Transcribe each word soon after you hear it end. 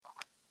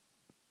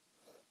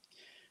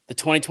The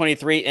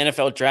 2023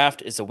 NFL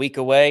Draft is a week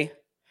away,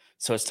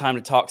 so it's time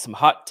to talk some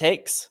hot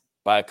takes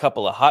by a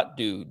couple of hot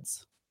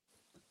dudes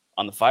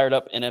on the Fired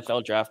Up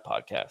NFL Draft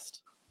Podcast.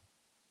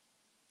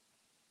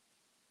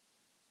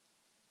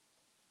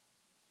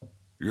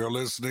 You're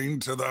listening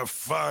to the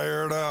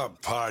Fired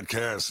Up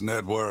Podcast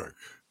Network.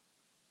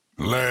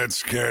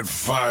 Let's get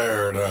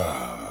fired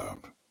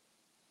up.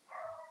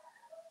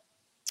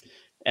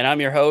 And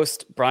I'm your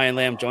host, Brian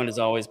Lamb, joined as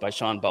always by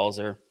Sean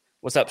Balzer.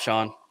 What's up,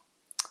 Sean?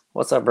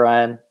 What's up,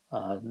 Brian?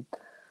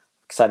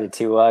 Excited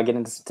to get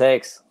into some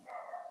takes.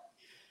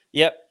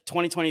 Yep,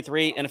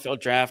 2023 NFL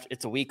Draft.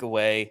 It's a week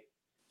away.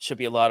 Should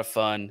be a lot of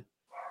fun.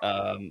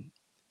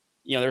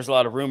 There's a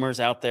lot of rumors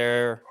out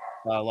there,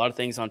 a lot of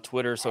things on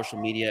Twitter, social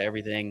media,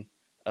 everything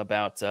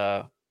about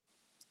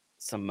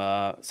some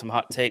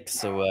hot takes.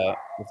 So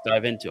let's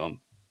dive into them.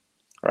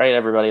 Right,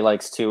 everybody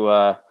likes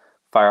to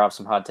fire off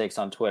some hot takes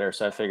on Twitter,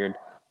 so I figured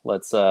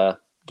let's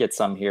get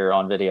some here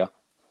on video.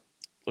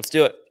 Let's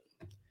do it.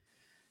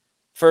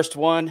 First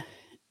one,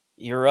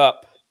 you're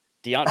up.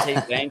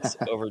 Deonte Banks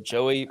over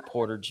Joey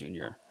Porter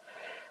Jr.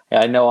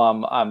 Yeah, I know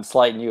I'm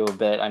slighting you a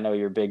bit. I know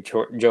you're a big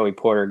Joey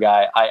Porter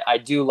guy. I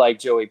do like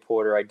Joey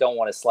Porter. I don't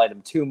want to slight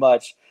him too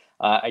much.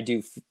 I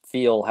do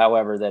feel,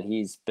 however, that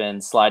he's been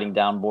sliding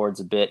down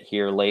boards a bit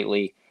here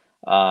lately.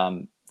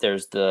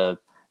 There's the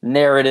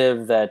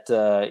narrative that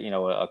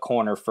a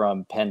corner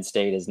from Penn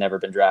State has never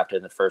been drafted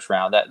in the first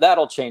round.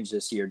 That'll change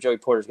this year. Joey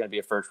Porter's going to be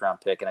a first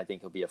round pick, and I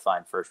think he'll be a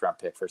fine first round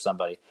pick for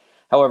somebody.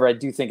 However, I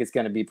do think it's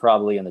going to be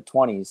probably in the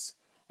 20s,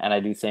 and I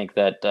do think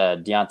that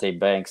Deonte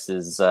Banks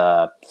is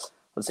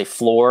let's say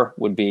floor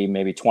would be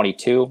maybe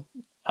 22.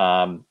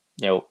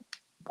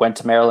 Went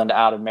to Maryland,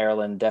 out of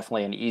Maryland,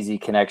 definitely an easy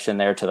connection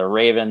there to the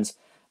Ravens.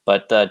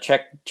 But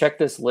check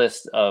this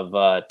list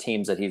of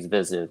teams that he's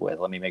visited with.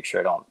 Let me make sure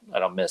I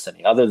don't miss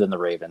any other than the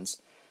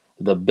Ravens.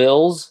 The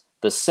Bills,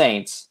 the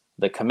Saints,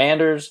 the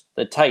Commanders,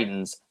 the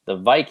Titans, the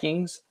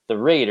Vikings, the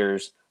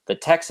Raiders, the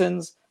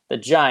Texans, the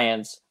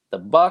Giants, the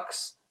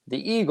Bucks, the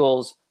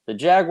Eagles, the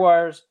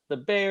Jaguars, the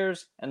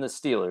Bears, and the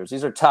Steelers.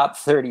 These are top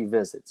 30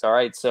 visits. All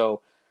right,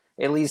 so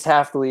at least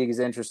half the league is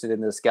interested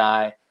in this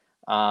guy.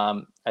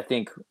 I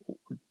think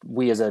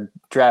we as a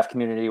draft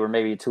community were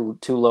maybe too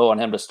low on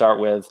him to start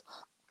with,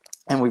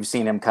 and we've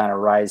seen him kind of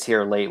rise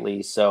here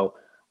lately. So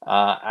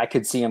I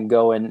could see him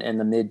go in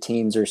the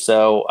mid-teens or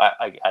so.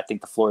 I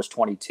think the floor is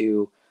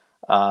 22.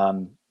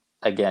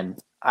 Again,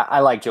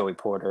 I like Joey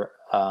Porter.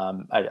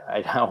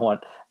 I don't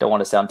want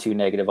to sound too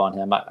negative on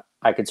him.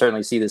 I could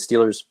certainly see the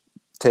Steelers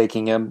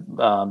taking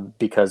him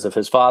because of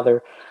his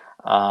father.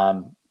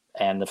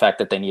 And the fact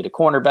that they need a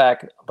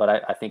cornerback, but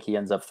I think he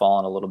ends up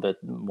falling a little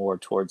bit more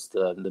towards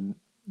the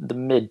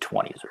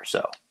mid-20s or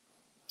so.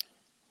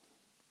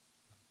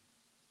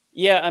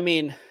 Yeah, I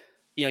mean,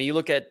 you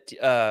look at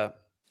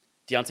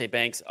Deonte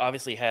Banks,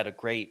 obviously had a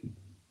great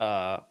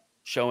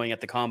showing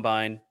at the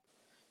Combine.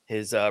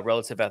 His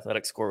relative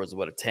athletic score was,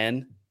 a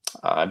 10?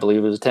 I believe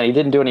it was a 10. He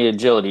didn't do any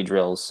agility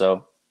drills,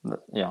 so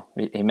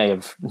he may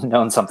have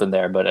known something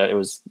there, but it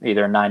was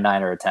either a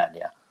 9.9 or a 10,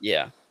 yeah.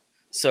 Yeah.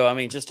 So, I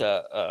mean, just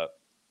a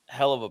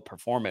hell of a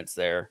performance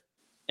there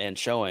and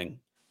showing,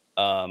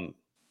 and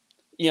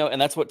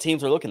that's what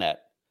teams are looking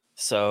at.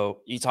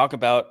 So you talk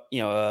about,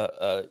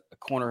 a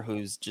corner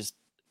who's just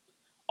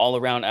all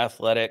around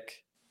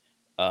athletic.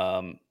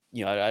 I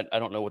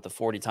don't know what the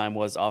 40 time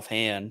was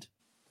offhand.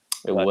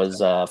 It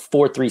was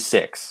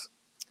 4.36.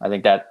 I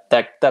think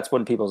that's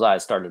when people's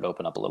eyes started to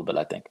open up a little bit,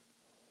 I think.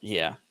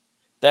 Yeah,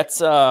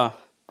 that's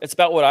it's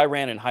about what I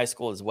ran in high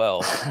school as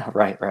well.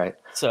 Right.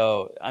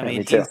 So, I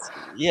mean, he's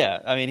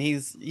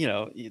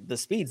the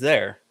speed's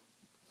there.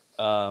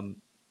 So,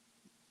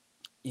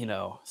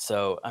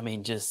 I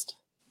mean,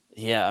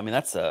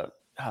 that's a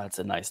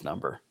nice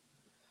number.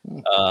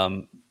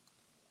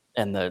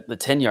 And the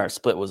 10-yard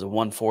split was a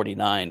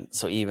 149.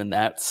 So even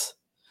that's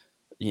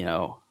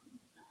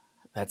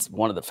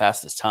one of the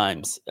fastest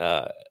times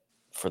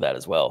for that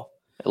as well.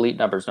 Elite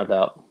numbers, no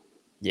doubt.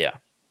 Yeah.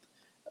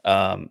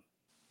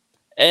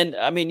 And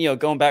I mean,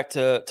 going back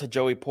to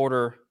Joey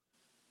Porter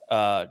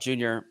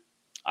Jr.,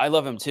 I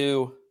love him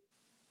too.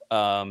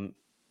 I'd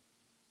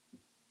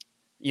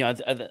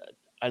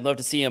love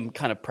to see him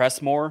kind of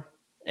press more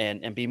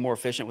and be more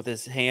efficient with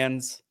his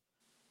hands.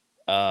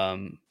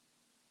 And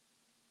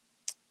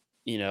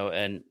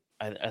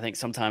I think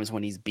sometimes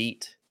when he's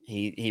beat,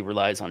 he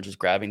relies on just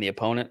grabbing the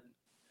opponent.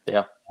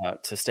 Yeah.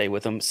 To stay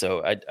with him.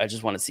 So I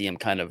just want to see him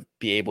kind of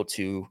be able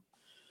to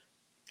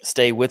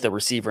stay with the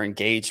receiver,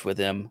 engaged with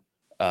him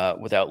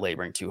without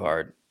laboring too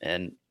hard.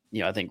 And,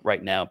 I think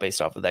right now,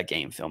 based off of that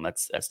game film,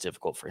 that's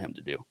difficult for him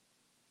to do.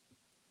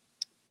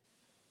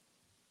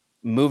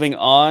 Moving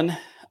on,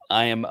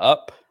 I am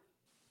up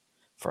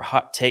for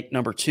hot take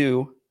number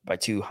 2 by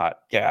 2 hot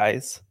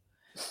guys.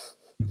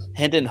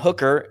 Hendon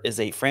Hooker is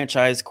a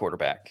franchise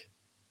quarterback.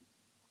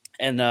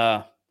 And,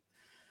 I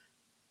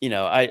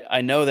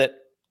know that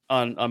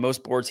on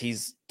most boards,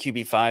 he's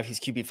QB5. He's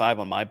QB5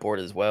 on my board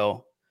as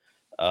well.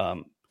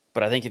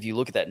 But I think if you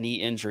look at that knee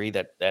injury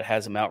that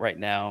has him out right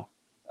now,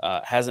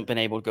 hasn't been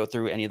able to go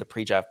through any of the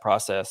pre-draft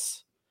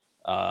process.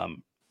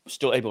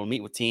 Still able to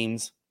meet with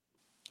teams,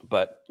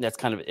 but that's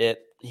kind of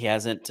it. He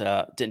hasn't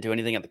didn't do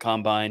anything at the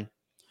combine.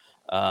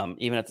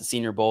 Even at the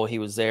Senior Bowl, he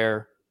was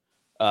there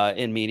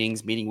in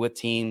meeting with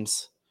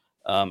teams.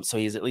 So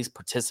he's at least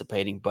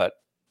participating, but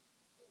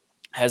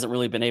hasn't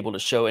really been able to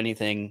show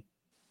anything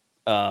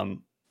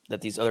that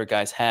these other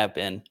guys have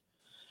been.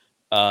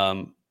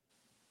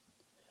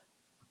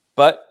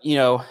 But,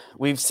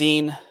 we've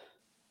seen,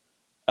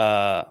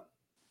 Lamar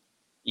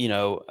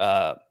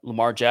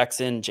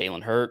Jackson,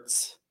 Jalen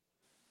Hurts,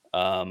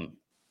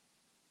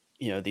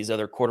 these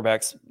other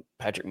quarterbacks,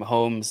 Patrick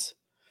Mahomes.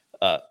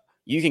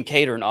 You can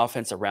cater an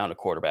offense around a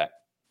quarterback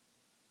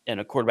and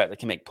a quarterback that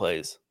can make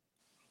plays.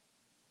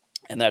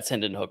 And that's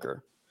Hendon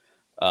Hooker.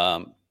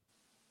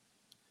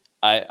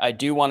 I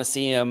do want to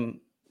see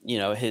him,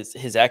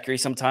 his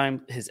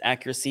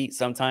accuracy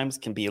sometimes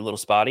can be a little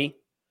spotty,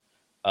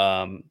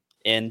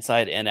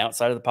 inside and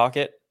outside of the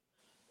pocket.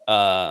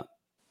 I'd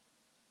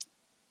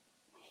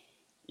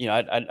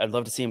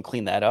love to see him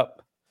clean that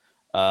up.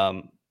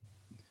 Obviously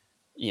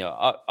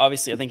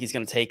I think he's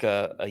going to take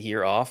a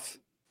year off,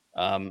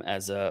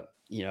 as a,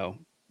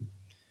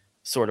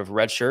 sort of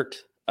red shirt,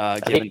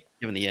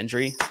 given the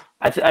injury.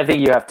 I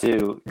think you have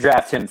to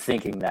draft him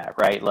thinking that,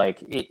 right?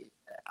 Like,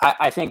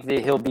 I think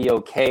that he'll be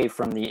okay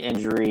from the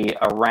injury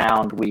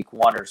around week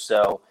 1 or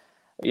so.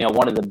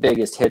 One of the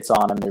biggest hits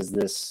on him is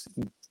this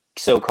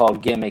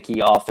so-called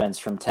gimmicky offense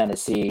from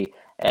Tennessee.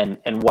 And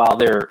while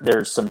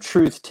there's some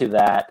truth to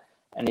that,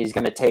 and he's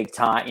going to take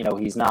time,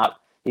 he's not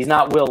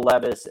Will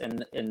Levis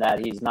in that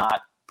he's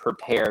not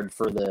prepared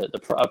for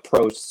a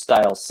pro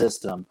style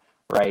system,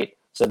 right?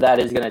 So that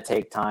is going to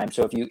take time.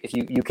 So if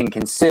you can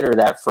consider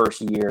that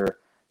first year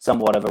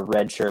somewhat of a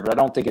red shirt, but I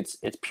don't think it's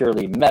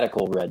purely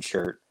medical red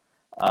shirt.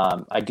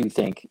 I do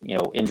think,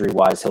 injury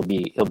wise, he'll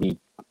be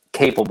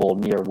capable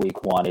near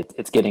week 1.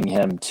 It's getting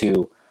him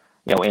to,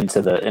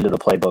 into the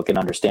playbook and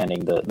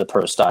understanding the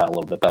pro style a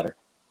little bit better.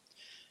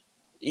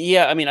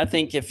 Yeah. I mean, I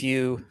think if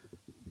you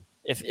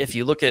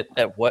look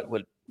at what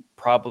would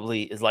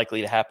probably is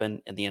likely to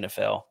happen in the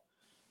NFL,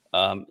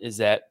 is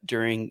that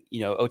during,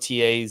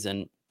 OTAs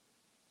and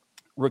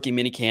rookie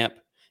minicamp,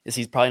 is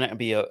he's probably not going to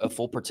be a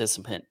full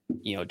participant,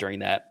 during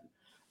that.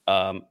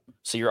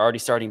 So you're already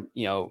starting,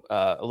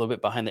 a little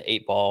bit behind the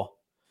 8 ball.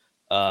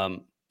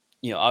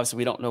 Obviously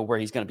we don't know where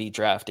he's going to be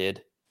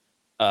drafted,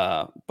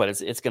 but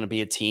it's going to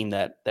be a team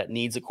that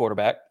needs a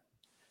quarterback.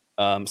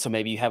 So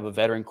maybe you have a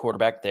veteran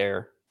quarterback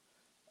there.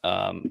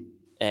 And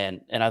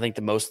I think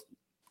the most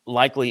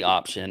likely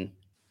option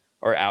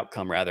or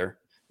outcome rather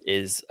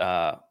is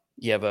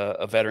you have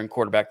a veteran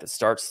quarterback that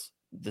starts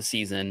the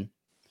season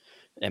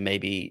and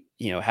maybe,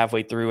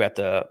 halfway through at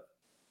the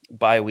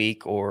bye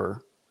week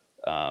or,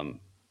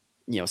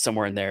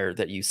 somewhere in there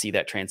that you see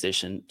that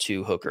transition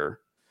to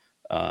Hooker,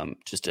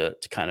 just to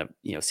kind of,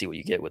 see what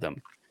you get with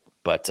him.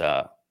 But,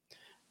 I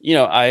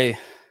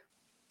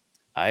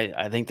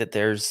think that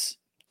there's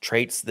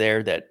traits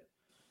there that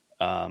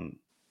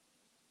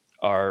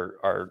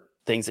are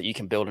things that you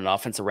can build an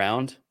offense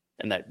around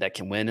and that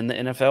can win in the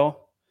NFL.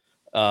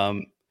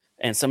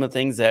 And some of the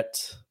things that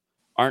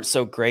aren't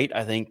so great,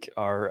 I think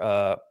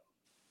are,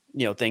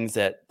 things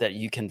that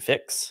you can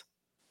fix.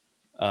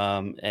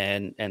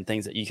 And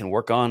things that you can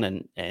work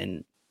on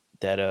and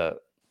that, a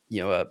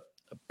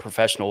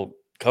professional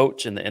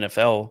coach in the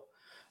NFL,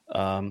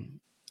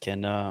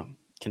 can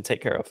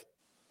take care of.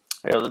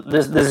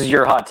 This is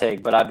your hot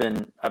take, but I've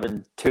been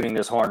tooting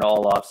this horn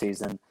all off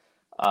season.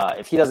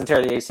 If he doesn't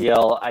tear the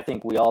ACL, I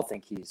think we all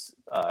think he's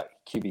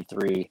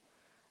QB3.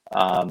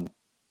 I'm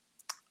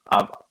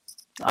a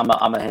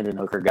Hendon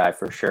Hooker guy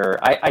for sure.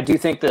 I do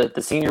think that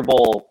the Senior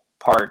Bowl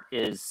part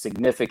is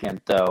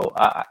significant, though.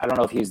 I don't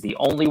know if he's the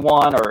only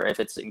one or if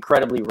it's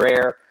incredibly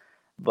rare,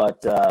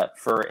 but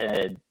for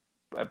a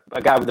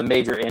guy with a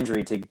major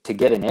injury to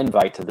get an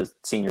invite to the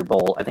Senior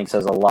Bowl, I think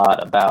says a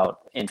lot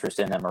about interest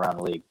in him around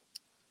the league.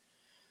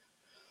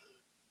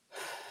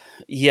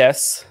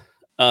 Yes.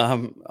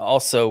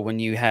 Also, when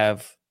you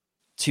have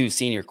 2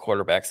 senior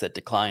quarterbacks that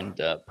declined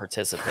to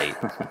participate,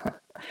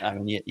 I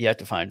mean, you have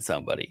to find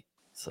somebody.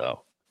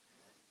 So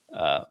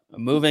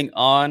moving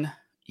on,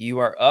 you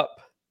are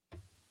up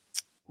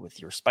with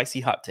your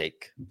spicy hot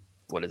take.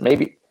 What is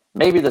it?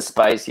 Maybe the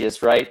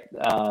spiciest, right?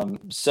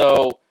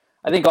 So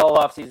I think all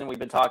offseason we've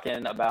been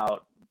talking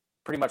about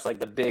pretty much like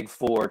the big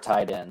 4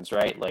 tight ends,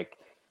 right? Like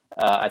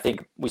I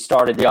think we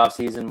started the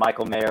offseason,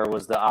 Michael Mayer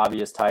was the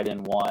obvious tight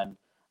end 1.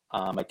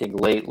 I think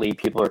lately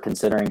people are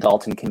considering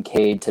Dalton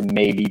Kincaid to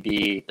maybe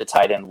be the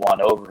tight end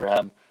 1 over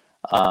him.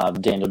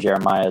 Daniel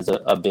Jeremiah is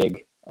a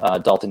big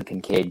Dalton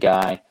Kincaid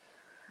guy.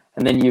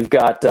 And then you've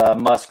got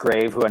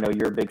Musgrave, who I know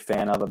you're a big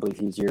fan of. I believe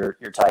he's your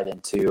tight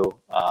end 2.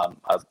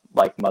 I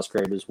like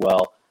Musgrave as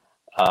well.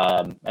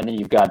 And then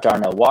you've got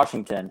Darnell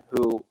Washington,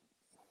 who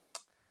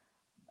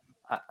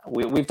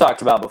we've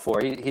talked about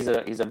before. He's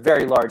a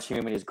very large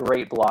human. He's a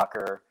great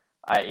blocker.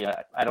 I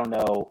don't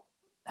know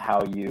how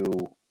I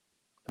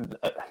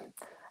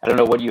don't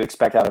know what you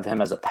expect out of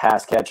him as a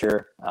pass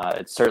catcher.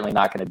 It's certainly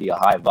not going to be a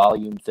high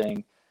volume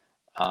thing.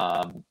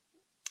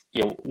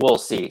 We'll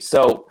see.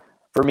 So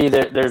for me,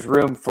 there's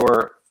room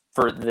for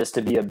this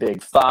to be a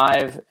big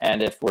 5.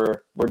 And if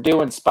we're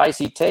doing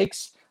spicy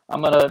takes,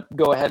 I'm gonna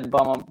go ahead and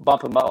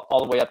bump him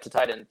all the way up to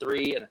tight end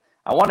 3. And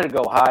I wanted to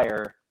go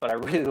higher, but I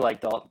really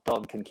like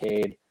Dalton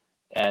Kincaid,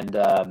 and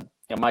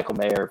Michael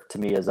Mayer to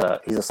me he's a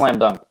slam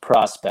dunk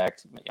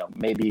prospect.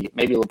 Maybe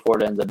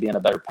Laporta ends up being a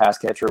better pass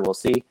catcher. We'll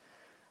see.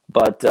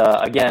 But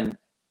again,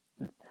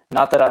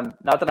 not that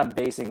I'm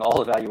basing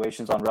all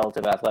evaluations on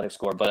relative athletic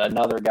score, but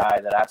another guy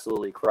that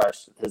absolutely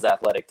crushed his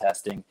athletic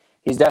testing.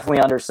 He's definitely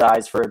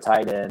undersized for a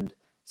tight end,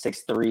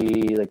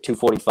 6'3", like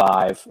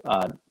 245.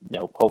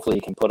 Hopefully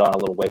he can put on a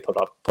little weight, put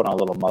on a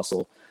little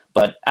muscle,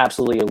 but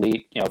absolutely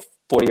elite.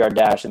 40-yard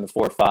dash in the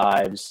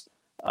 4.5s.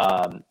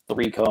 The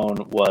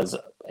recone was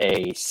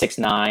a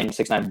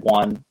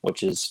 6'9",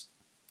 which is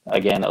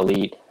again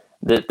elite.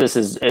 This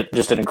is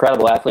just an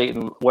incredible athlete.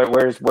 And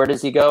where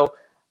does he go?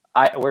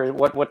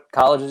 What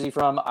college is he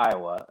from?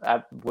 Iowa.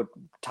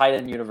 Tight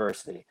end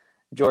university.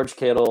 George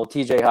Kittle,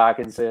 T.J.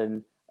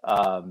 Hawkinson,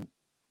 Noah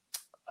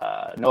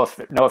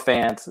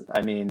Fant.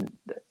 I mean,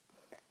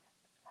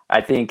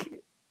 I think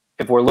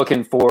if we're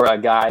looking for a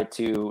guy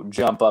to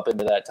jump up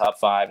into that top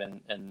 5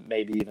 and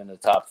maybe even the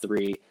top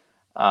 3,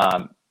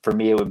 for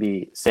me it would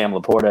be Sam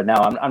Laporta.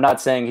 Now I'm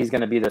not saying he's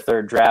going to be the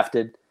third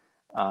drafted,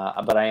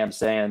 but I am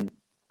saying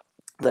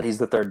that he's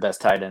the third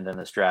best tight end in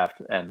this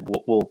draft, and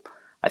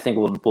I think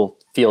we'll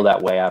feel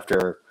that way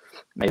after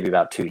maybe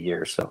about 2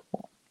 years. So,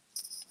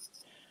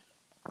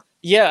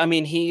 yeah, I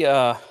mean he,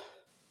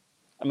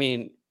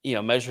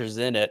 measures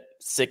in at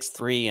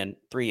 6'3" and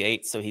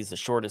 3'8", so he's the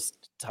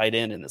shortest tight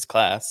end in this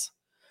class.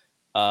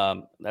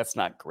 That's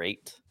not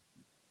great.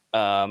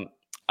 I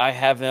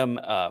have him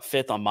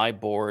 5th on my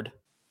board.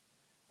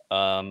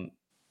 I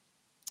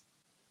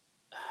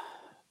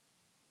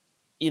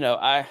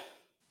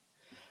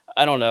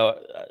don't know.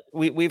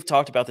 We've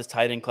talked about this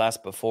tight end class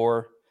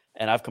before,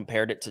 and I've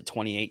compared it to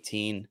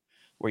 2018,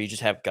 where you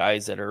just have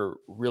guys that are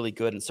really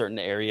good in certain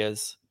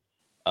areas,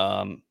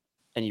 and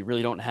you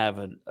really don't have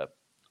a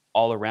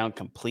all-around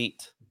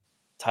complete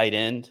tight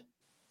end.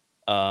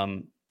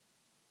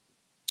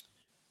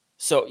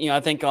 So, I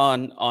think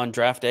on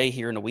draft day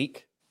here in a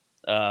week,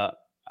 I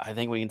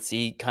think we can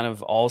see kind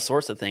of all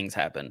sorts of things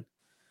happen.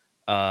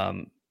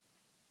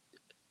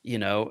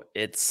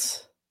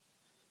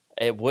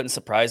 It wouldn't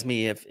surprise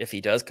me if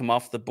he does come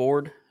off the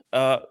board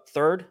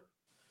third.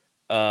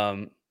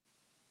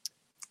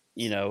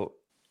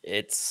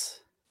 It's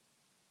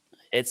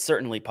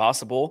certainly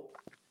possible.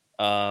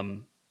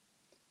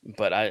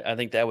 But I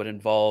think that would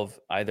involve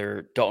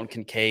either Dalton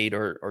Kincaid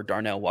or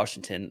Darnell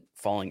Washington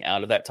falling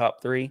out of that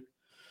top 3,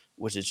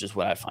 which is just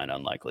what I find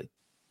unlikely.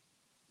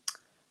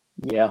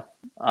 Yeah.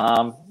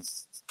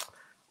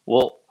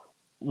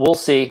 We'll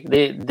see.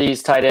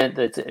 These tight ends,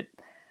 it's an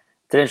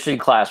interesting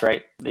class,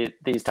 right?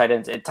 These tight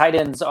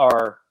ends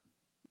are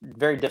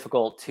very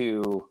difficult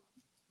to,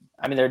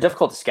 they're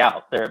difficult to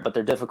scout, but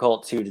they're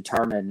difficult to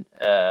determine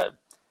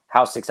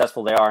how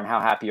successful they are and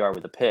how happy you are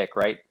with the pick,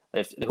 right?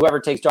 If whoever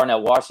takes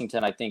Darnell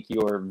Washington, I think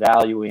you're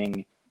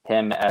valuing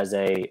him as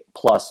a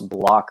plus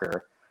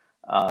blocker.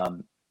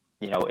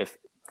 If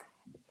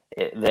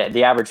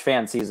the average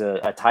fan sees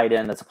a tight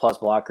end that's a plus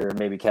blocker and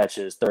maybe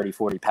catches 30,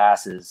 40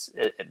 passes,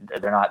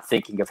 they're not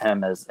thinking of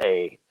him as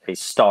a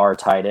star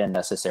tight end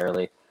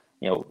necessarily.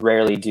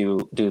 Rarely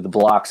do the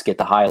blocks get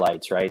the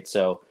highlights, right?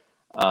 So,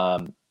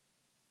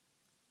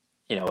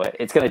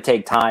 it's going to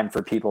take time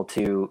for people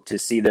to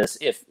see this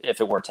if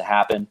it were to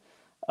happen.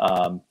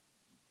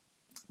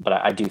 But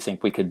I do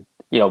think we could,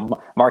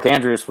 Mark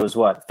Andrews was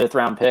what, 5th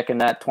round pick in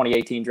that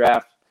 2018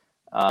 draft.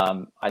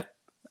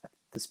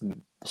 This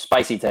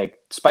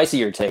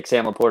spicier take,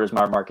 Sam Laporta's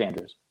Mark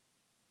Andrews.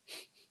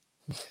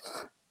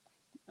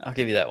 I'll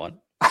give you that one.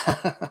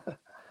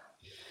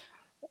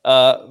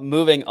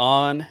 Moving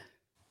on,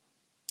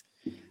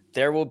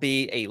 there will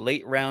be a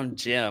late round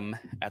gem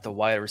at the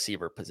wide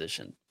receiver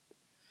position.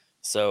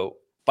 So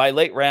by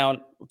late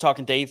round, we're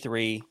talking day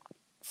 3,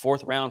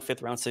 4th round,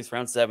 5th round, 6th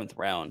round, 7th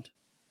round.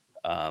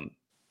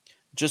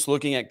 Just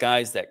looking at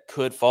guys that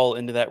could fall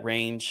into that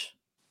range.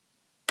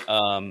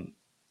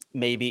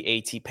 Maybe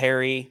A.T.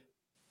 Perry,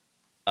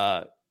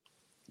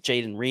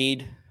 Jaden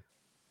Reed,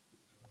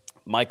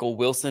 Michael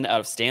Wilson out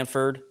of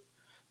Stanford,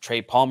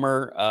 Trey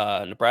Palmer,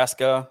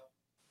 Nebraska,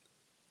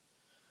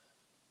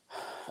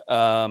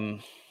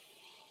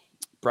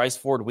 Bryce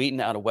Ford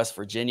Wheaton out of West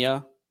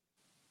Virginia,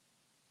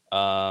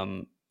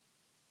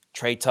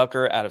 Trey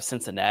Tucker out of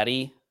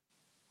Cincinnati,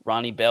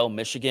 Ronnie Bell,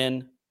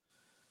 Michigan,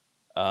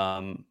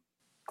 Grant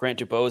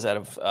Dubose out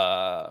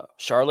of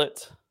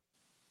Charlotte.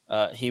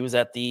 He was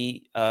at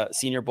the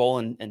Senior Bowl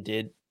and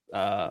did.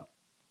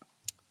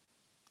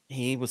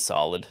 He was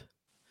solid.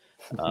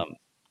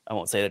 I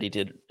won't say that he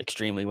did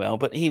extremely well,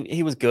 but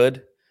he was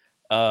good.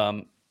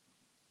 So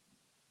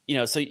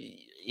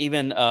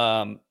even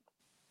the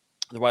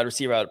wide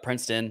receiver out of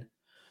Princeton,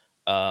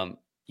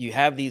 you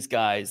have these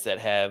guys that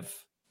have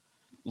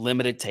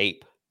limited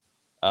tape,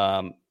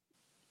 and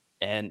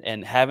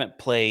haven't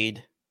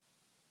played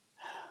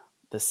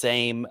the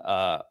same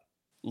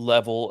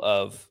level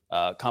of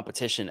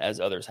competition as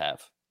others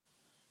have.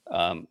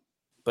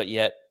 But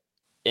yet,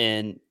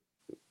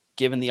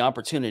 given the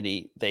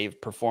opportunity, they've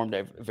performed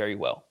very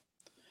well.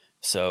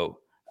 So,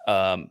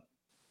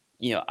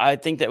 I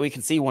think that we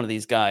can see one of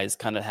these guys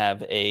kind of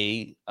have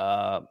a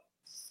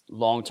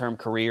long-term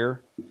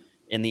career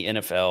in the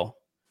NFL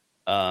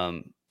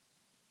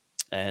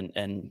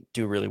and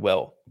do really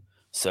well.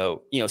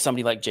 So,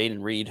 somebody like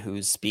Jayden Reed,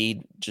 whose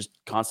speed just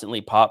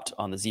constantly popped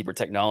on the Zebra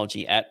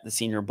technology at the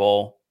Senior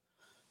Bowl,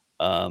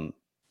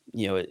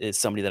 is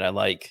somebody that I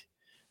like.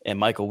 And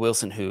Michael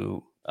Wilson,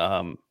 who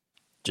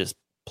just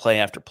play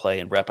after play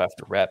and rep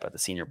after rep at the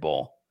Senior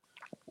Bowl,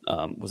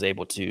 was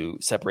able to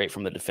separate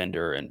from the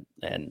defender and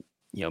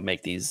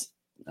make these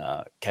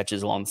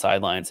catches along the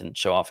sidelines and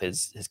show off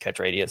his catch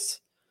radius.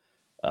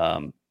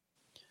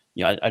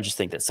 I just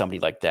think that somebody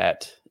like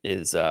that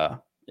is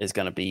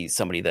going to be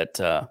somebody that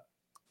a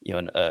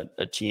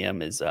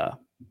GM is going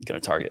to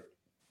target.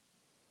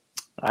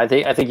 I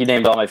think you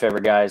named all my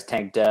favorite guys: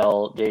 Tank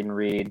Dell, Jayden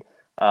Reed,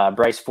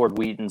 Bryce Ford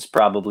Wheaton's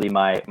probably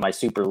my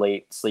super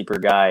late sleeper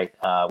guy.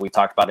 We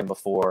talked about him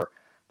before.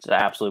 It's an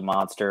absolute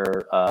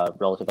monster.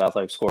 Relative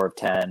athletic score of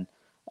 10.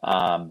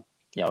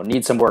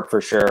 Needs some work for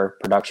sure.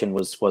 Production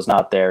was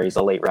not there. He's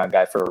a late round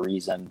guy for a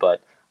reason,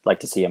 but I'd like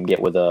to see him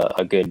get with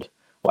a good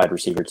wide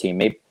receiver team.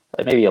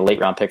 Maybe a late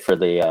round pick for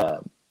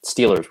the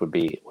Steelers would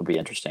be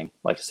interesting.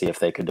 Like to see if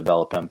they could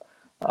develop him.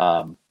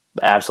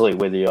 Absolutely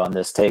with you on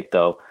this take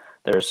though.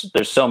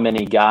 There's so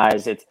many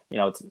guys. It's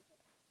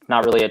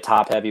not really a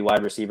top heavy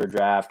wide receiver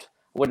draft.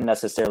 I wouldn't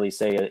necessarily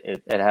say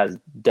it has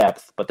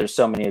depth, but there's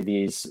so many of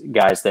these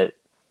guys that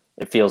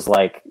it feels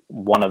like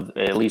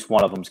at least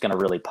one of them is going to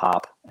really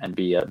pop and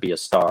be a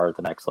star at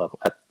the next level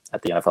at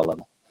the NFL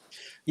level.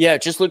 Yeah,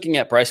 just looking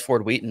at Bryce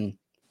Ford Wheaton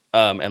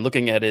and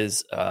looking at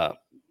his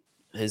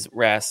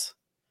RAS.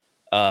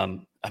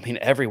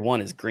 Every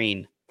one is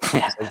green.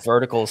 His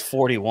vertical is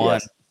 41.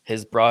 Yes.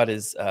 His broad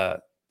is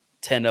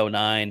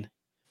 10.09.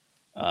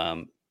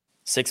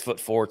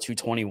 6'4",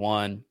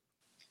 221.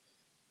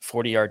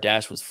 40-yard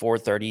dash was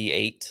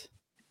 438.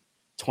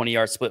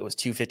 20-yard split was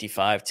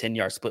 255.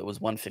 10-yard split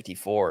was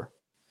 154.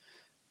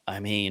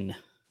 The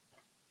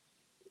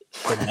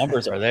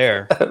numbers are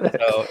there.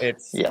 So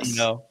it's yes.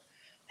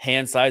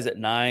 Hand size at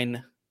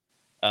 9,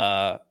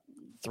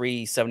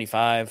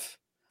 375.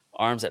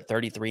 Arms at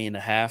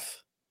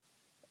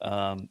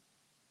 33.5.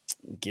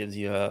 Gives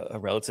you a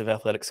relative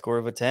athletic score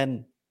of a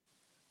 10.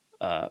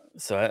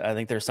 So I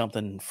think there's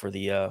something for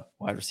the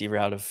wide receiver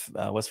out of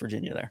West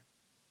Virginia there.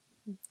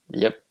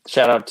 Yep.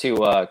 Shout out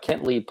to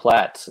Kent Lee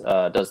Platt,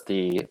 does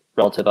the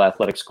relative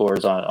athletic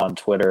scores on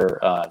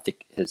Twitter. I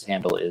think his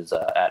handle is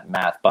at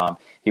MathBomb.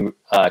 He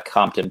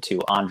comped him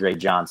to Andre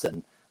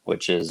Johnson,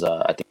 which is,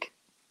 I think,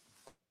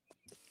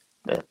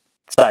 the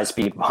size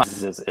speed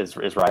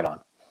is right on.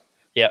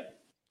 Yep.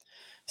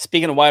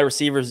 Speaking of wide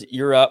receivers,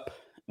 you're up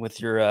with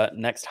your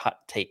next hot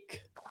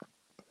take.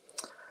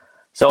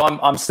 So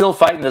I'm still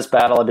fighting this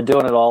battle. I've been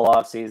doing it all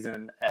off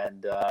season,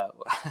 and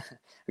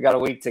we got a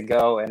week to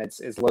go, and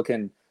it's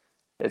looking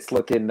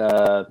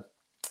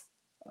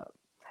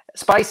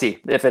spicy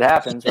if it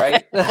happens,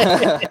 right?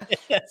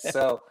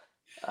 So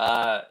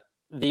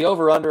the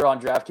over/under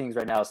on DraftKings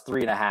right now is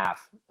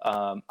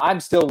 3.5. I'm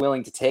still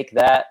willing to take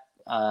that.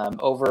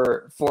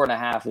 Over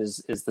 4.5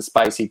 is the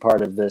spicy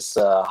part of this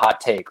hot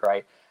take,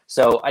 right?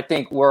 So I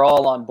think we're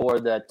all on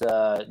board that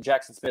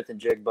Jaxon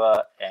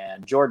Smith-Njigba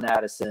and Jordan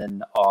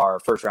Addison are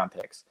first-round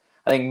picks.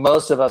 I think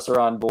most of us are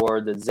on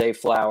board that Zay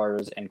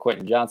Flowers and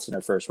Quentin Johnson are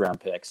first-round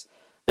picks.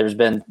 There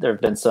have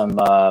been some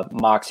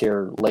mocks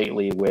here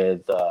lately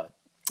with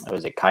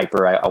was it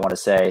Kuiper, I want to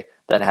say,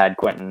 that had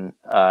Quentin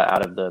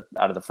out of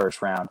the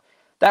first round.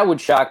 That would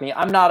shock me.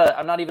 I'm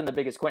not even the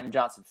biggest Quentin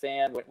Johnson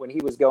fan. When he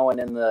was going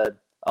in the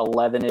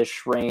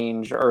 11-ish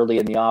range early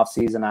in the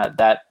offseason,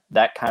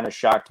 that kind of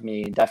shocked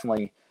me.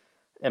 Definitely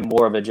am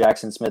more of a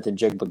Jaxon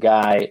Smith-Njigba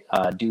guy.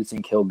 Do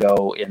think he'll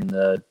go in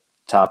the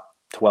top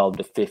 12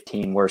 to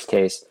 15 worst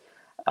case.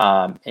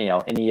 And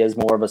he is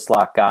more of a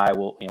slot guy.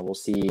 We'll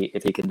see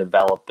if he can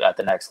develop at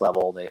the next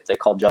level. They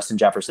called Justin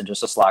Jefferson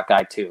just a slot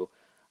guy too.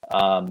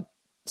 And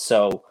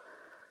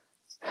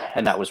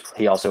that was,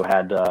 he also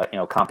had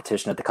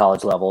competition at the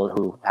college level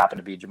who happened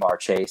to be Jamar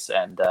Chase,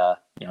 and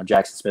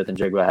Jaxon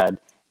Smith-Njigba had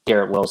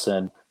Garrett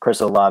Wilson, Chris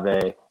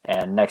Olave,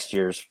 and next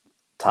year's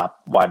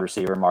top wide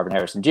receiver Marvin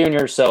Harrison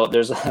Jr. So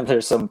there's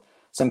some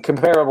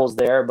comparables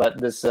there, but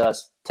this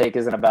take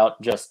isn't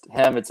about just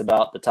him. It's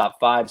about the top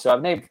 5. So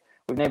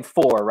we've named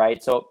 4,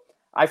 right? So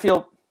I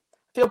feel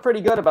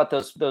pretty good about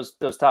those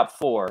top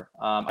 4.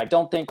 I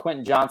don't think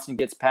Quentin Johnson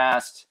gets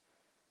past,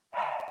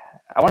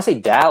 I want to say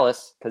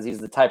Dallas, because he's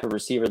the type of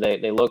receiver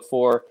they look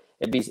for.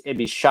 It'd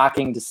be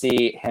shocking to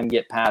see him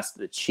get past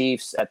the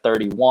Chiefs at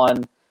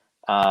 31.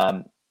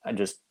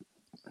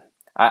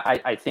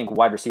 I think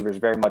wide receiver is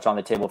very much on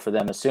the table for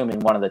them, assuming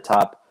one of the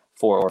top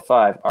 4 or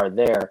 5 are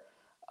there.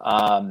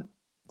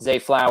 Zay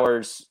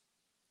Flowers,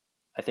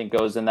 I think,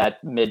 goes in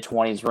that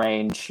mid-20s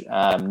range.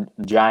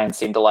 Giants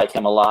seem to like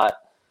him a lot.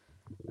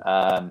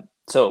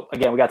 So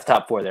again, we got the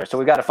top 4 there. So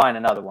we got to find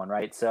another one,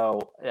 right?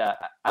 So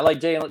I like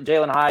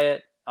Jalen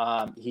Hyatt.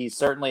 He's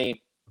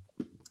certainly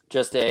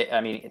just I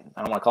don't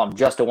want to call him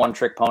just a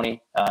one-trick pony,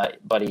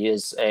 but he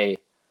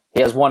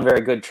has one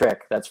very good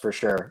trick, that's for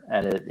sure,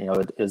 and it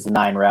is the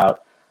 9 route.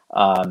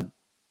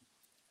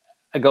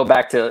 I go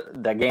back to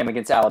that game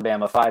against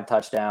Alabama, 5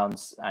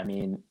 touchdowns. I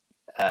mean,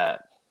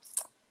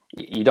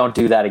 you don't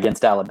do that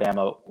against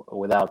Alabama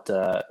without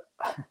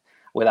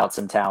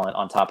some talent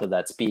on top of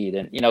that speed.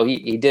 And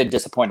he did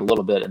disappoint a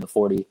little bit in the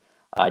 40.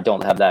 I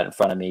don't have that in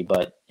front of me,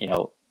 but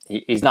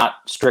he's not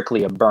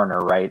strictly a burner,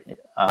 right?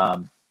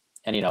 And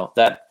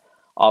that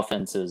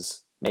offense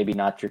is maybe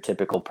not your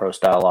typical pro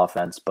style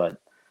offense, but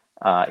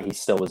he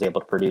still was able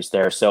to produce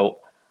there. So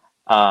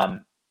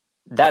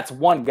that's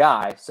one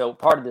guy. So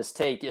part of this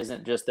take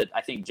isn't just that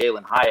I think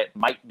Jalen Hyatt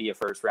might be a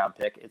first round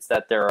pick. It's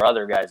that there are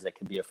other guys that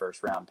could be a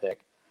first round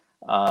pick.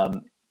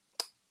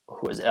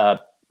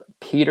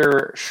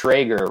 Peter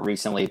Schrager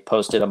recently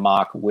posted a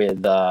mock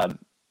with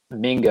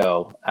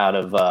Mingo out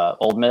of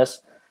Ole Miss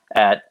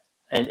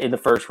in the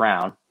first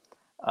round.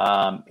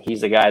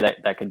 He's a guy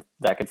that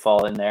could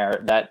fall in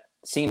there. That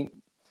seems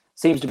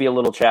to be a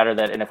little chatter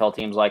that NFL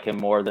teams like him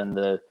more than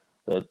the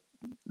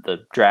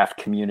draft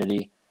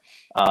community.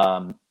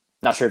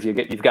 Not sure if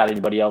you've got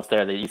anybody else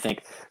there that you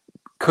think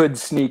could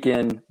sneak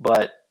in,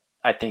 but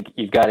I think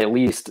you've got at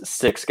least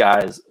 6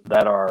 guys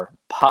that are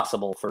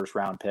possible first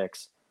round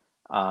picks.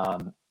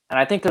 And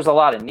I think there's a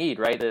lot of need,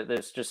 right?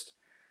 There's just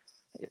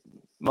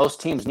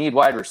most teams need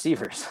wide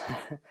receivers.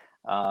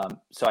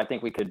 So I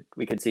think we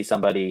could see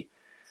somebody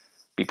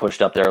be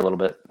pushed up there a little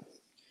bit.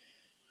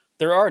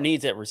 There are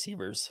needs at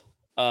receivers,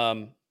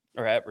 or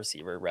at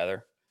receiver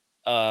rather.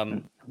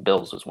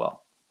 Bills as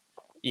well.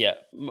 Yeah.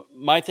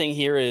 My thing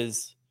here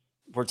is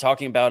we're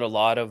talking about a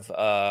lot of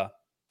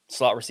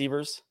slot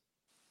receivers.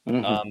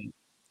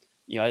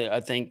 Mm-hmm. I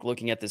think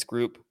looking at this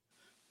group,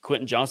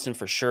 Quentin Johnston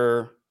for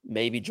sure,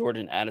 maybe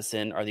Jordan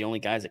Addison are the only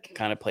guys that can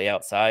kind of play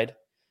outside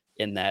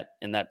in that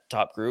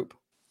top group.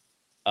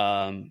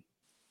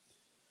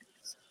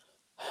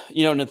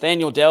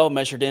 Nathaniel Dell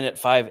measured in at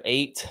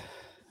 5'8",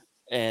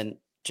 and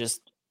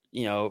just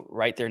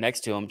right there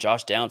next to him,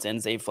 Josh Downs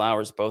and Zay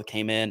Flowers both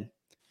came in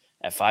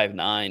at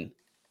 5'9".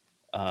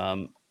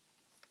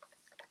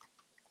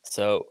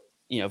 So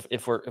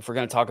if we're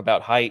going to talk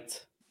about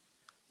height,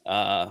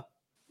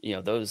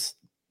 those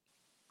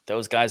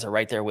guys are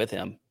right there with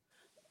him.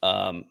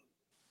 I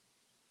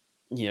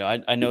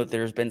know that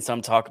there's been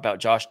some talk about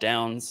Josh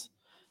Downs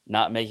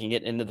not making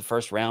it into the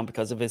first round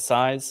because of his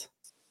size.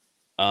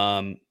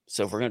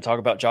 So if we're going to talk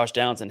about Josh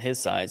Downs and his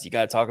size, you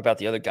got to talk about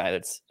the other guy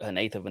that's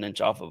 1/8 of an inch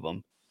off of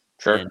him.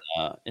 Sure.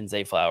 In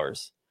Zay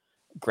Flowers.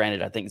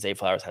 Granted, I think Zay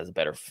Flowers has a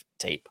better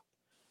tape.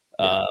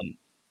 Yeah.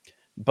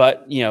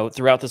 But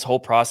throughout this whole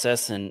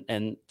process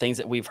and things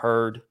that we've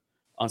heard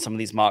on some of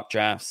these mock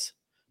drafts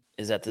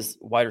is that this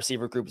wide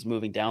receiver group is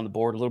moving down the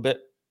board a little bit.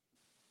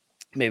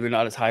 Maybe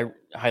not as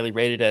highly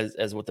rated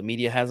as what the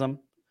media has them.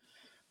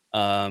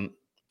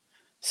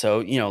 So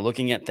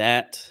looking at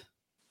that,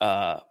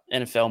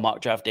 NFL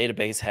mock draft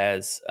database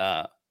has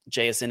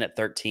JSN at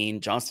 13,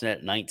 Johnston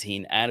at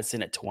 19,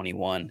 Addison at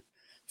 21,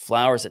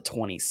 Flowers at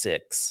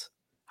 26,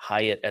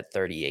 Hyatt at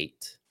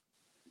 38.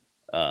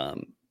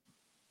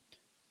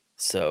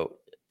 So,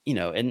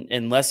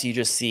 unless you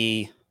just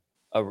see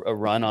a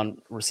run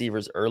on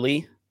receivers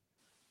early,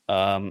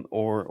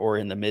 or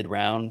in the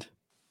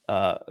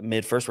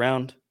mid first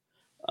round,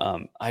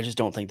 I just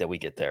don't think that we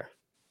get there.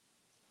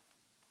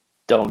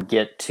 Don't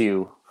get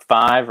to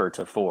 5 or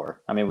to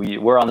 4. I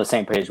mean, we're on the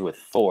same page with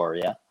 4.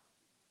 Yeah.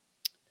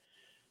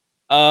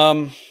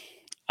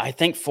 I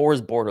think 4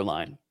 is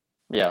borderline.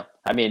 Yeah.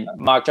 I mean,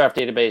 mock draft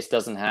database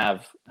doesn't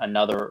have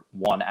another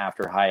one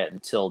after Hyatt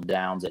until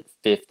Downs at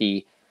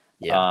 50.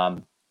 Yeah.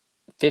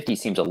 50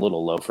 seems a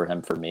little low for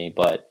him for me,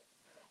 but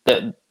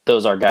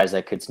those are guys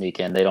that could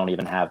sneak in. They don't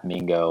even have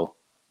Mingo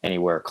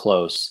anywhere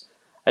close.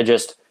 I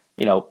just,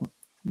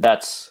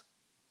 that's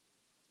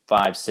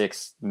 5,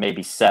 6,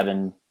 maybe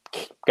 7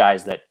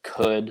 guys that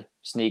could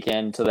sneak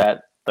into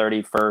that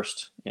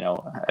 31st.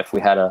 If we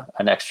had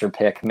an extra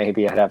pick,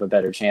 maybe I'd have a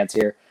better chance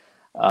here.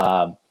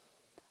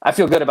 I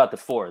feel good about the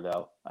 4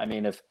 though. I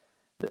mean, if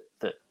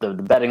the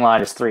betting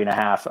line is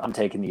 3.5, I'm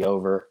taking the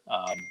over.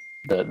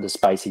 The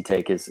spicy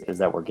take is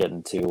that we're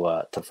getting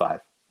to 5.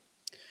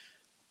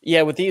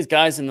 Yeah, with these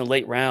guys in the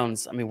late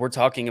rounds, I mean, we're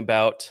talking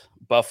about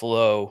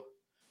Buffalo,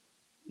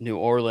 New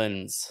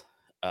Orleans,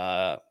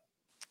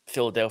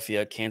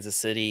 Philadelphia, Kansas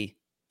City,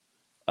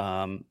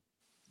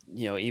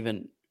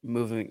 even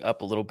moving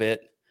up a little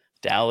bit,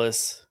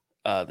 Dallas,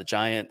 the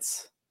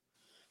Giants,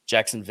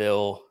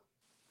 Jacksonville,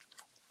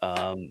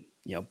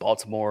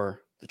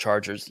 Baltimore, the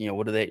Chargers.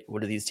 What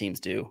do these teams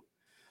do?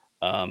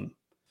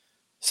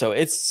 So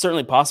it's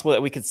certainly possible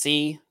that we could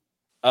see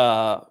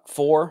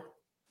 4.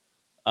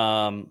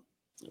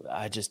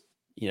 I just,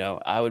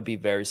 I would be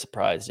very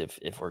surprised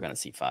if we're going to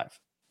see 5.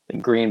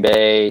 Green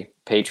Bay,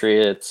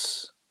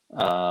 Patriots,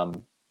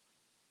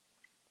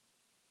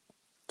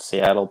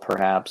 Seattle,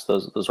 perhaps.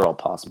 Those are all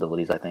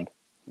possibilities, I think.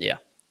 Yeah.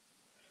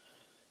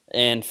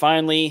 And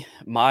finally,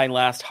 my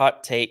last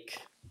hot take.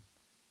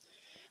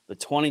 The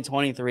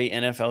 2023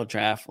 NFL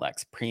draft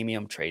lacks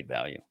premium trade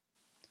value.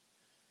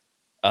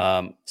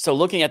 So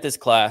looking at this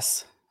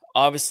class,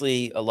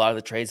 obviously a lot of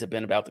the trades have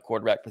been about the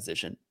quarterback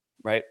position,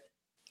 right?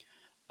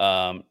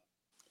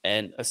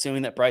 And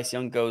assuming that Bryce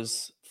Young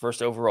goes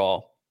first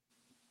overall,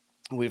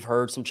 we've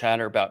heard some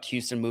chatter about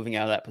Houston moving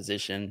out of that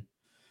position,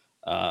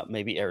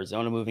 maybe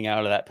Arizona moving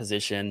out of that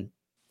position.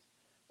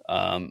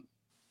 Then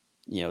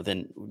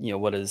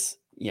what is,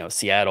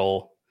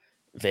 Seattle,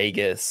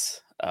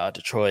 Vegas,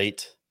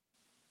 Detroit,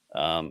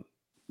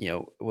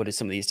 what do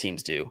some of these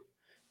teams do?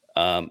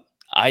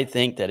 I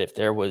think that if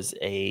there was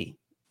a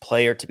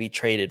player to be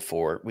traded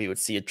for, we would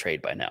see a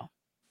trade by now.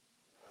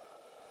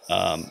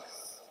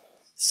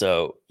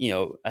 So,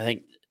 I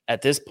think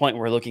at this point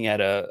we're looking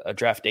at a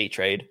draft day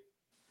trade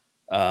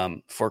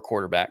for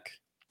quarterback.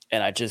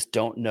 And I just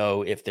don't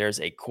know if there's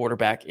a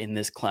quarterback in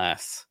this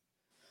class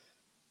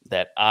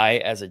that I,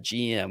 as a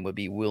GM, would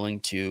be willing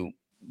to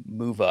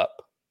move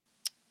up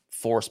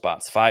 4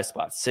 spots, 5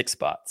 spots, 6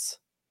 spots,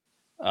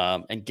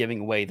 and giving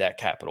away that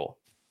capital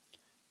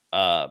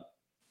for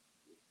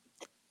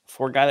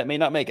a guy that may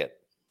not make it.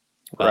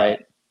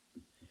 Right.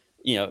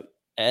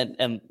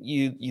 And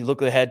you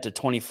look ahead to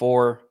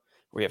 24,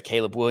 where you have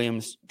Caleb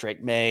Williams,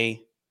 Drake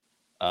May,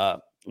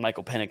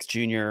 Michael Penix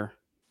Jr.,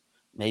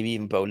 maybe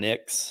even Bo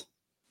Nix.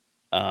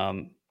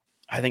 I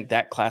think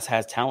that class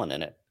has talent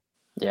in it.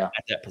 Yeah.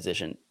 At that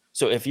position.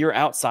 So if you're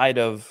outside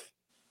of,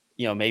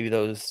 maybe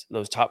those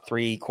top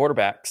 3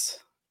 quarterbacks,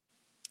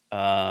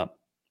 I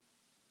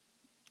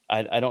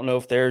don't know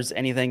if there's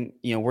anything,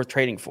 worth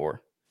trading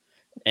for.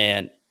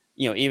 And,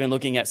 even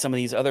looking at some of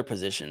these other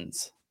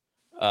positions,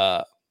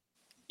 I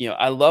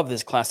love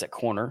this class at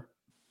corner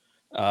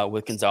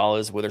with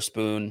Gonzalez,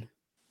 Witherspoon,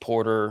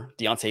 Porter,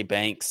 Deonte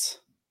Banks.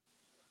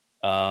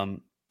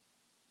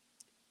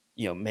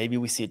 Maybe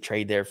we see a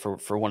trade there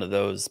for one of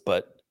those,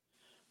 but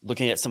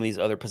looking at some of these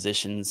other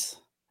positions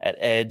at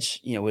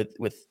edge,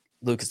 with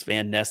Lucas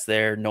Van Ness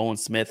there, Nolan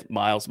Smith,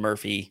 Miles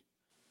Murphy,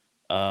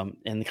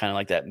 in kind of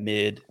like that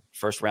mid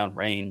first round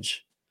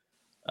range.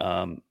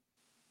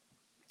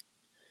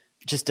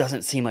 Just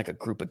doesn't seem like a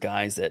group of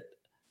guys that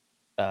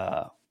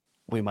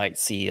we might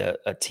see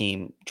a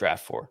team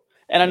draft for.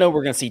 And I know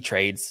we're going to see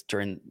trades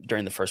during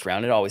the first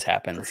round. It always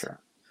happens. For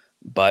sure.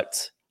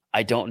 But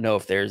I don't know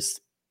if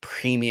there's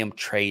premium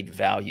trade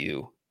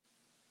value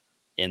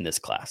in this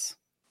class.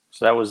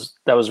 So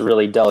that was a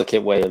really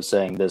delicate way of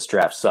saying this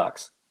draft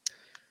sucks.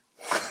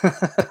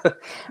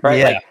 Right?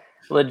 Yeah. Like,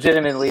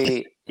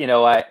 legitimately,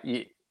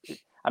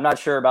 I'm not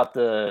sure about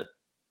the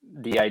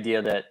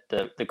idea that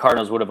the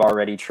Cardinals would have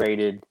already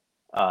traded.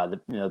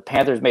 The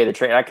Panthers made the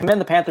trade. I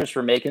commend the Panthers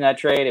for making that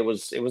trade. It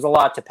was a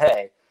lot to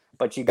pay,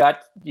 but you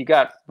got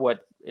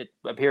what it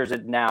appears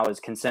that now is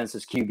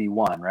consensus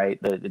QB1, right?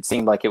 It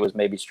seemed like it was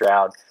maybe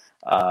Stroud,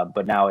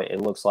 but now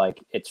it looks like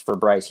it's for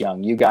Bryce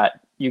Young. You got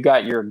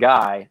your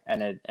guy,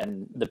 and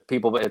the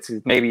people. It's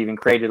maybe even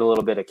created a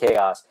little bit of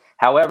chaos.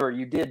 However,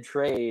 you did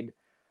trade,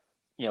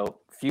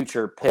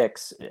 future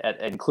picks,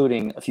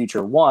 including a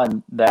future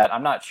one that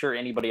I'm not sure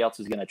anybody else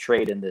is going to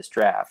trade in this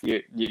draft.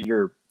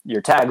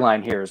 Your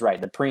tagline here is right.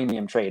 The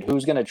premium trade.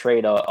 Who's going to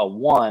trade a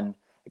one,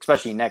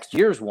 especially next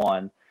year's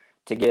one,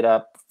 to get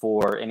up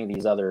for any of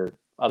these other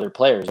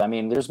players? I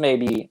mean, there's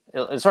maybe,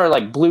 it's sort of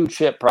like blue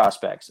chip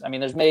prospects. I mean,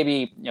 there's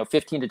maybe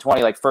 15 to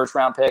 20 like first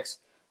round picks,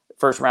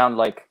 first round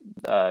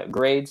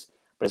grades.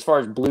 But as far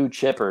as blue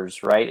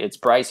chippers, right? It's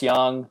Bryce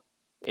Young,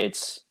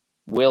 it's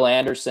Will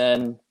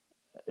Anderson,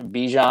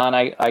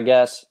 Bijan, I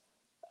guess.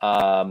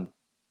 I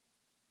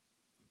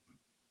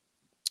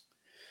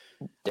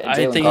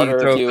think Carter, you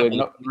throw a couple of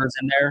numbers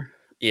in there.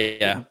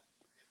 Yeah.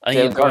 I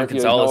think you throw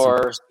Gonzalez and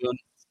Witherspoon.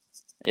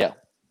 Yeah.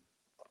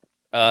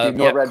 If you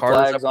ignore red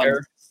flags on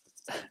there.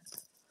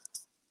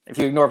 If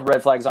you ignore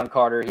red flags on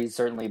Carter, he's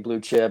certainly blue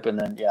chip. And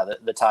then,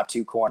 the top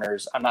 2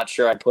 corners. I'm not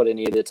sure I'd put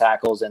any of the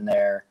tackles in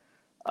there.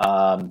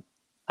 I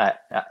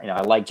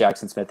like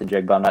Jackson Smith and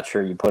Jigba. I'm not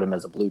sure you put him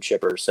as a blue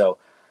chipper. So,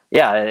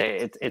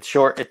 it's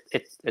short.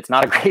 It's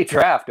not a great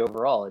draft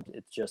overall.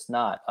 It's just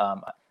not.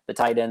 The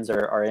tight ends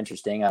are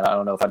interesting. I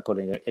don't know if I'd put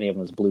any of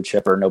them as blue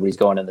chipper. Nobody's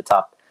going in the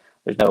top.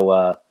 There's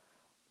no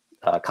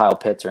Kyle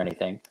Pitts or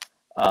anything.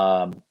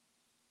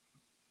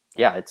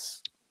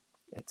 It's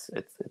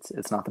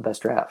not the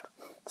best draft.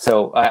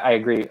 So I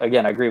agree.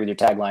 Again, I agree with your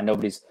tagline.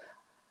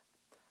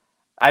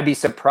 I'd be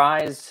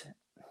surprised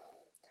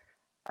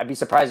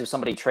if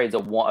somebody trades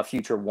a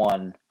future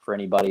one for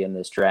anybody in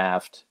this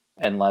draft,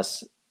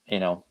 unless,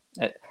 I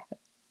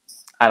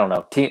don't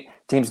know.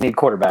 Teams need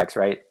quarterbacks,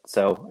 right?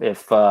 So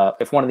if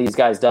one of these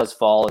guys does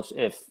fall,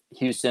 if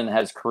Houston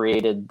has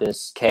created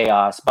this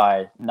chaos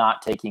by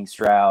not taking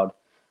Stroud,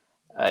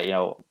 I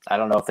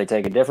don't know if they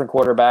take a different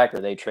quarterback or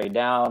they trade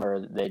down or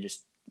they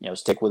just,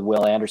 stick with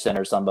Will Anderson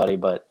or somebody.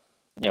 But,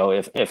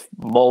 if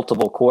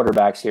multiple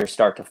quarterbacks here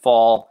start to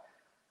fall,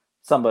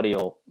 somebody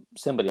will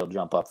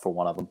jump up for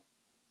one of them.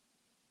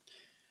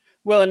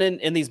 Well, and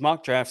in these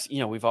mock drafts,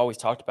 we've always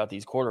talked about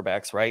these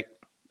quarterbacks, right?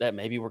 That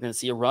maybe we're going to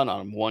see a run on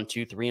them 1,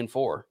 2, 3, and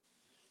 4.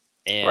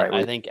 And Right.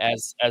 I think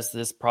as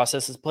this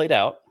process has played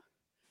out,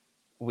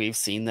 we've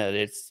seen that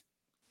it's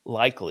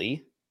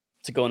likely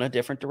to go in a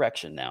different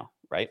direction now,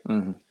 right?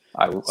 Mhm.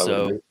 I would agree.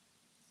 So,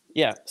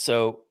 yeah.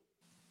 So,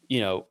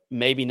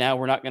 maybe now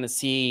we're not going to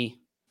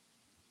see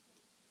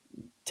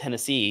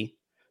Tennessee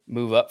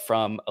move up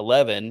from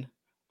 11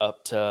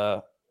 up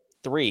to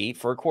 3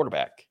 for a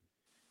quarterback.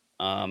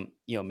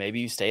 Maybe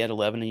you stay at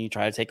 11 and you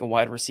try to take a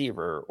wide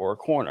receiver or a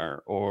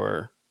corner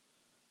or,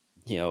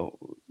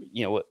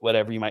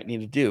 whatever you might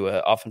need to do,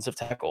 offensive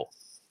tackle.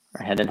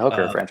 Or Hendon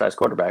Hooker, franchise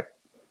quarterback.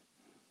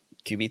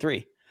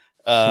 QB3.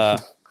 I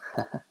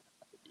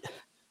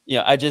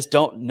just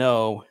don't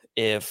know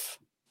if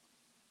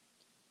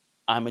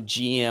I'm a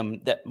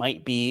GM that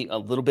might be a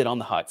little bit on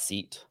the hot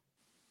seat.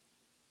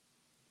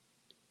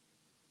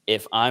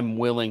 If I'm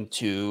willing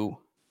to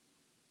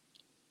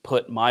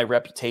put my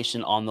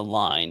reputation on the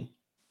line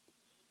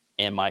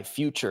and my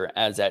future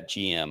as that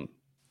GM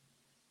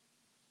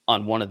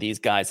on one of these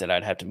guys that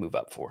I'd have to move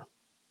up for.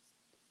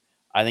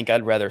 I think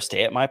I'd rather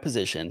stay at my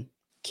position,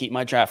 keep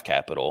my draft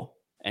capital,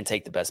 and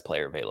take the best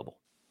player available.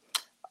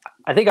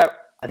 I think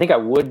I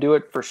would do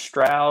it for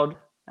Stroud,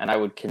 and I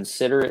would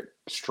consider it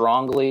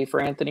strongly for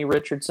Anthony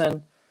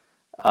Richardson.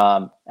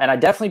 And I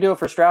definitely do it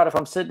for Stroud if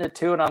I'm sitting at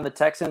 2 and I'm the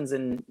Texans,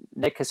 and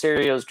Nick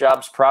Caserio's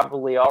job's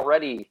probably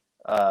already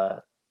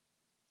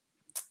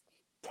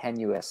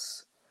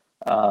tenuous.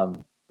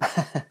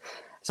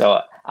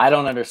 So I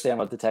don't understand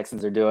what the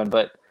Texans are doing,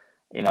 but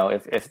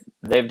if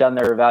they've done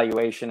their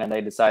evaluation and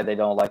they decide they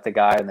don't like the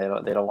guy and they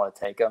don't want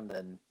to take him,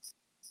 then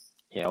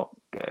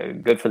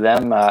good for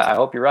them. I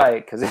hope you're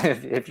right, because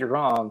if you're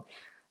wrong,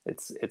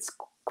 it's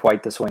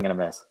quite the swing and a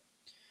miss.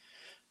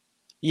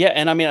 Yeah,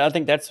 and I mean, I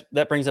think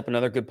that brings up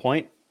another good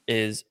point.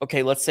 Is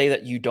okay. Let's say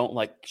that you don't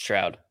like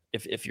Stroud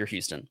if you're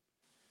Houston,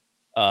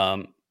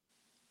 and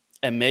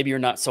maybe you're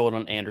not sold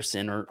on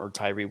Anderson or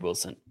Tyree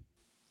Wilson.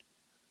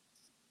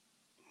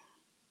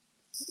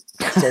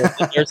 So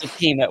if there's a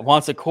team that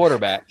wants a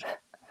quarterback,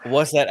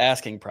 what's that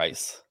asking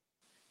price?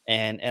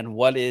 And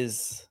what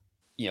is,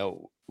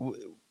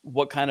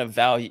 what kind of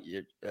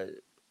value,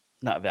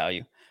 not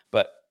value,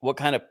 but what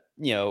kind of,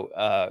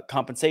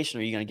 compensation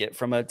are you going to get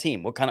from a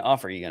team? What kind of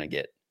offer are you going to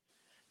get?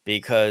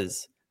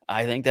 Because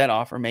I think that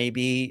offer may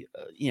be,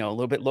 a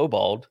little bit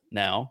lowballed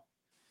now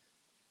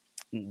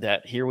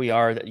that here we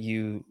are,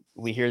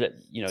 we hear that,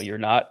 you're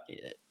not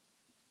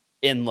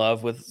in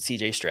love with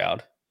CJ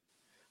Stroud.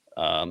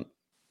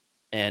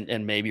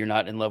 And maybe you're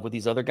not in love with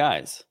these other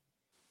guys.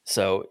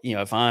 So,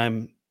 if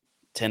I'm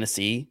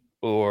Tennessee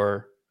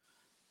or,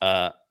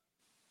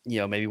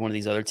 maybe one of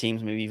these other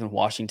teams, maybe even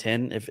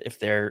Washington, if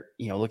they're,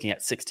 looking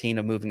at 16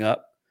 of moving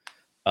up,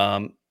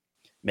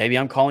 maybe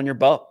I'm calling your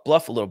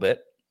bluff a little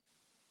bit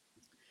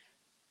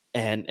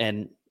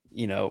and,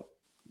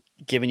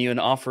 giving you an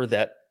offer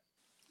that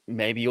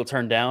maybe you'll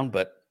turn down,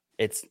 but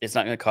it's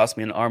not going to cost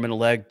me an arm and a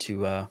leg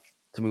to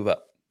move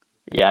up.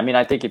 Yeah, I mean,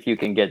 I think if you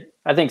can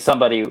I think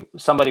somebody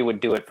would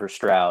do it for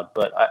Stroud,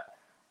 but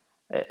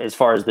as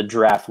far as the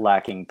draft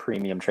lacking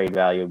premium trade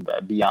value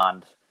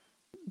beyond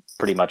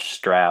pretty much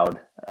Stroud,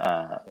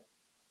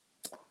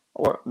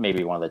 or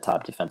maybe one of the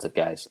top defensive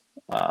guys,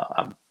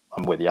 I'm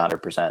with you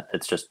 100%.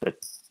 It's just,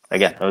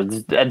 again,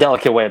 a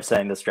delicate way of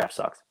saying this draft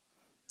sucks.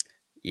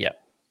 Yeah.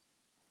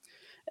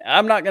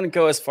 I'm not going to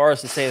go as far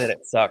as to say that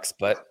it sucks,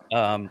 but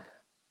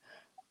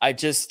I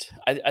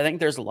think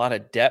there's a lot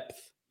of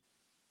depth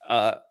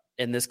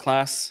in this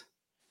class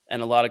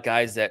and a lot of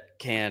guys that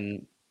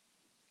can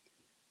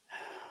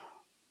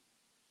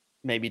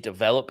maybe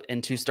develop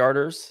into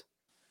starters.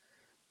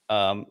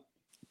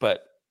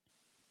 But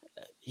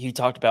you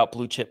talked about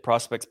blue chip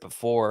prospects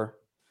before.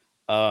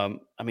 I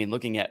mean,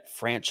 looking at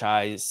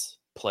franchise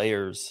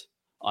players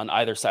on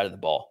either side of the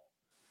ball,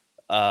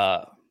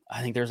 I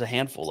think there's a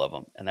handful of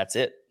them, and that's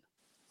it.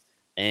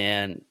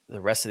 And the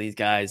rest of these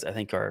guys, I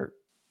think, are,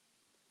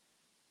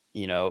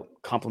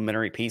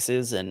 complementary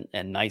pieces and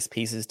nice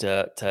pieces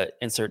to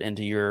insert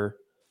into your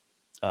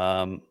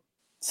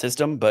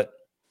system. But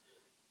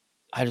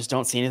I just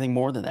don't see anything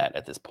more than that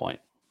at this point.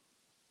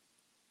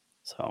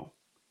 So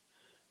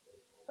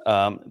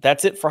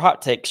that's it for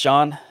Hot Take,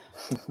 Sean.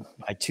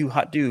 My 2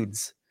 hot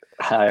dudes.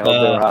 I hope they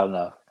were hot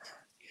enough.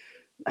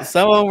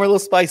 Some of them were a little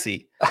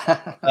spicy.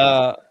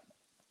 I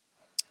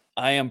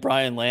am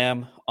Brian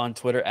Lamb on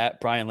Twitter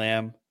at Brian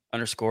Lamb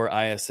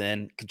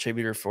 _ISN,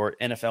 contributor for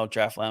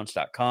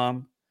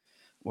NFLDraftLounge.com,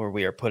 where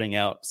we are putting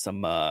out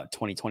some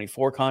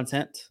 2024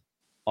 content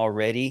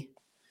already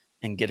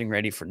and getting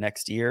ready for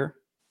next year.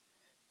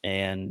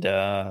 And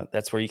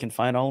that's where you can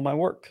find all of my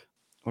work.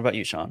 What about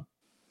you, Sean?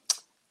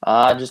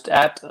 Just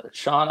at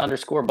Sean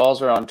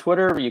 _Balzer on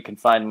Twitter. You can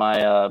find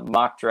my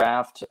mock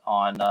draft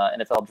on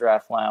NFL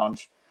Draft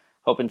Lounge.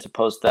 Hoping to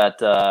post that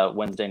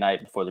Wednesday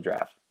night before the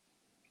draft.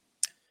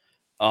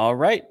 All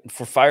right.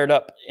 For Fired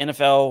Up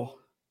NFL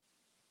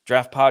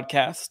Draft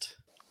Podcast,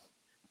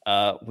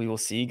 we will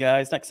see you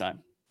guys next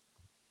time.